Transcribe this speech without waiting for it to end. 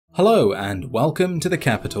Hello and welcome to the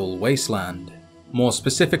Capital Wasteland, more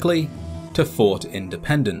specifically, to Fort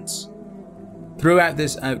Independence. Throughout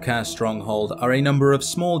this outcast stronghold are a number of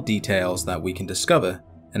small details that we can discover,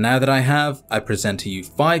 and now that I present to you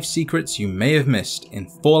 5 secrets you may have missed in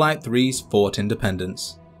Fallout 3's Fort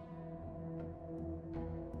Independence.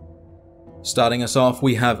 Starting us off,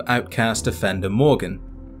 we have outcast defender Morgan.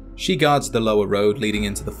 She guards the lower road leading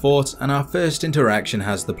into the fort, and our first interaction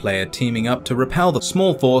has the player teaming up to repel the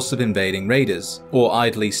small force of invading raiders, or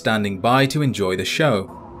idly standing by to enjoy the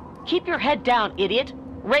show. Keep your head down, idiot!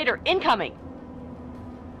 Raider incoming!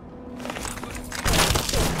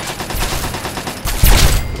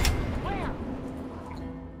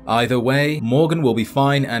 Either way, Morgan will be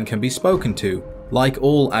fine and can be spoken to. Like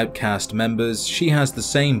all outcast members, she has the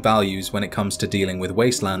same values when it comes to dealing with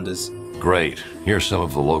wastelanders. Great. Here's some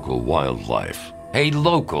of the local wildlife. Hey,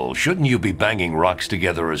 local, shouldn't you be banging rocks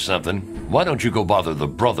together or something? Why don't you go bother the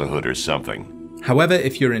Brotherhood or something? However,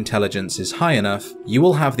 if your intelligence is high enough, you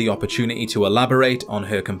will have the opportunity to elaborate on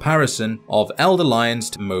her comparison of Elder Lions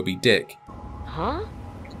to Moby Dick. Huh?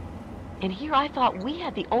 And here I thought we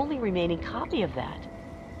had the only remaining copy of that.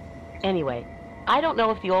 Anyway, I don't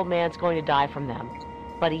know if the old man's going to die from them,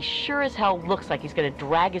 but he sure as hell looks like he's going to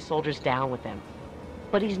drag his soldiers down with him.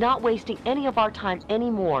 But he's not wasting any of our time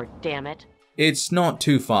anymore, damn it. It's not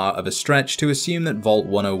too far of a stretch to assume that Vault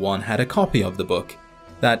 101 had a copy of the book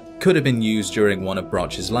that could have been used during one of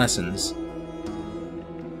Broch's lessons.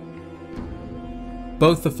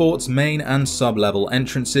 Both the fort's main and sub-level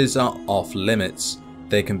entrances are off limits.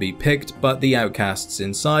 They can be picked, but the outcasts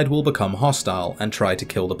inside will become hostile and try to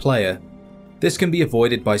kill the player. This can be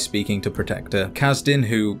avoided by speaking to Protector Kasdin,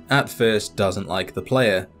 who at first doesn't like the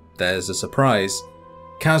player. There's a surprise.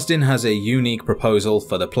 Kasdin has a unique proposal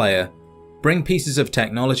for the player. Bring pieces of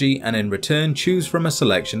technology and in return choose from a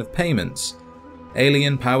selection of payments.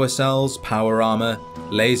 Alien power cells, power armor,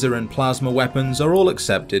 laser and plasma weapons are all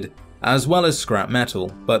accepted, as well as scrap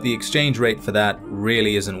metal, but the exchange rate for that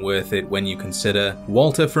really isn't worth it when you consider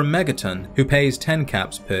Walter from Megaton, who pays 10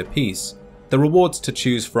 caps per piece. The rewards to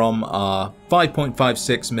choose from are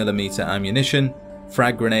 5.56mm ammunition,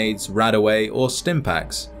 frag grenades, radaway or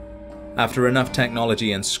stimpaks. After enough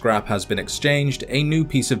technology and scrap has been exchanged, a new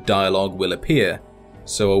piece of dialogue will appear.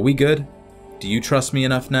 So are we good? Do you trust me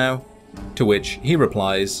enough now? To which he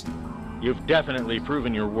replies, "You've definitely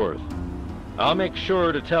proven your worth. I'll make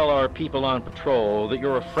sure to tell our people on patrol that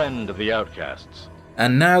you're a friend of the outcasts."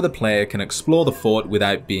 And now the player can explore the fort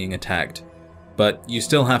without being attacked. But you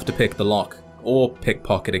still have to pick the lock, or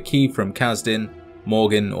pickpocket a key from Kasdin,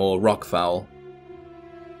 Morgan or Rockfowl.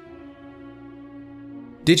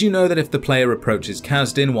 Did you know that if the player approaches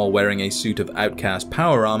Kasdin while wearing a suit of outcast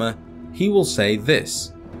power armor, he will say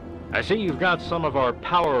this? "I see you've got some of our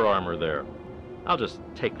power armor there. I'll just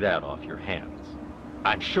take that off your hands.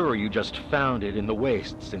 I'm sure you just found it in the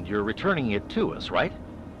wastes and you're returning it to us, right?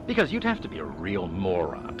 Because you'd have to be a real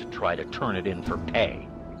moron to try to turn it in for pay.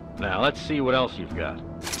 Now let's see what else you've got."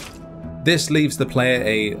 This leaves the player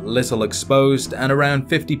a little exposed and around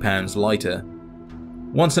 50 pounds lighter.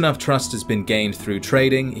 Once enough trust has been gained through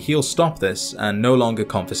trading, he'll stop this and no longer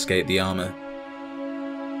confiscate the armor.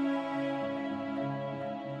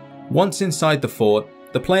 Once inside the fort,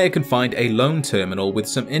 the player can find a lone terminal with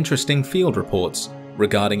some interesting field reports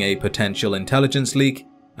regarding a potential intelligence leak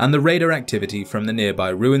and the raider activity from the nearby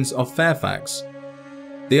ruins of Fairfax.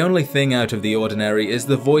 The only thing out of the ordinary is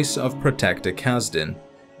the voice of Protector Kasdin.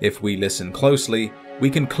 If we listen closely, we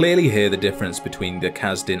can clearly hear the difference between the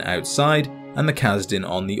Kasdin outside and the Kasdin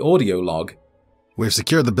on the audio log. "We've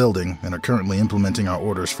secured the building and are currently implementing our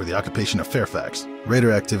orders for the occupation of Fairfax.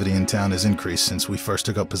 Raider activity in town has increased since we first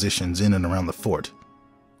took up positions in and around the fort.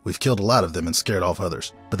 We've killed a lot of them and scared off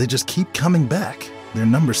others, but they just keep coming back. Their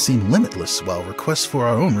numbers seem limitless, while requests for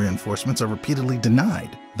our own reinforcements are repeatedly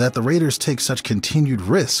denied. That the raiders take such continued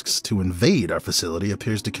risks to invade our facility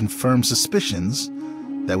appears to confirm suspicions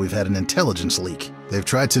that we've had an intelligence leak. They've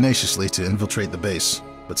tried tenaciously to infiltrate the base,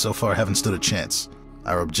 but so far haven't stood a chance.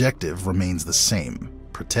 Our objective remains the same: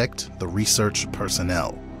 protect the research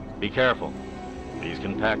personnel." Be careful. These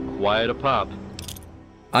can pack quite a pop.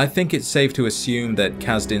 I think it's safe to assume that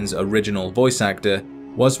Kasdin's original voice actor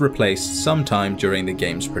was replaced sometime during the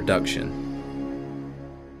game's production.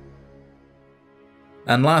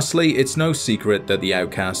 And lastly, it's no secret that the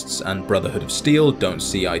Outcasts and Brotherhood of Steel don't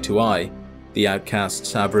see eye to eye. The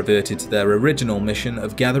Outcasts have reverted to their original mission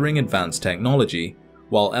of gathering advanced technology,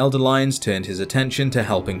 while Elder Lions turned his attention to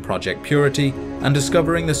helping Project Purity and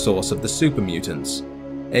discovering the source of the super mutants.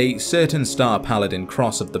 A certain Star Paladin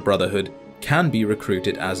Cross of the Brotherhood can be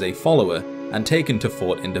recruited as a follower and taken to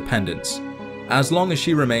Fort Independence. As long as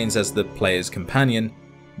she remains as the player's companion,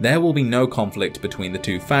 there will be no conflict between the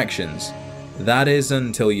two factions. That is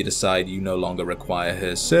until you decide you no longer require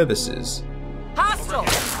her services. Hostile!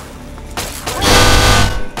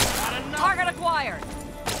 Target acquired!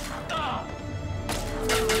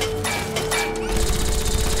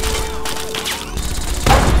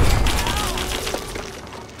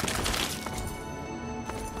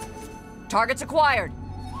 Targets acquired.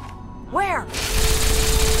 Where?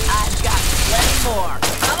 I've got plenty more.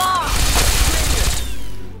 Come on!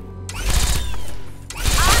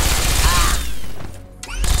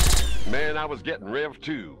 Man, I was getting revved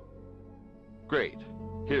too. Great.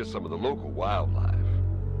 Here's some of the local wildlife.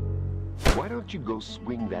 Why don't you go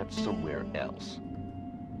swing that somewhere else?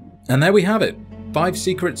 And there we have it. 5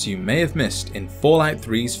 secrets you may have missed in Fallout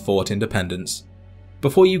 3's Fort Independence.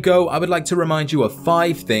 Before you go, I would like to remind you of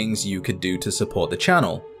 5 things you could do to support the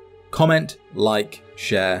channel. Comment, like,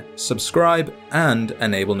 share, subscribe, and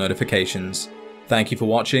enable notifications. Thank you for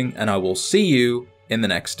watching, and I will see you in the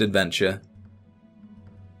next adventure.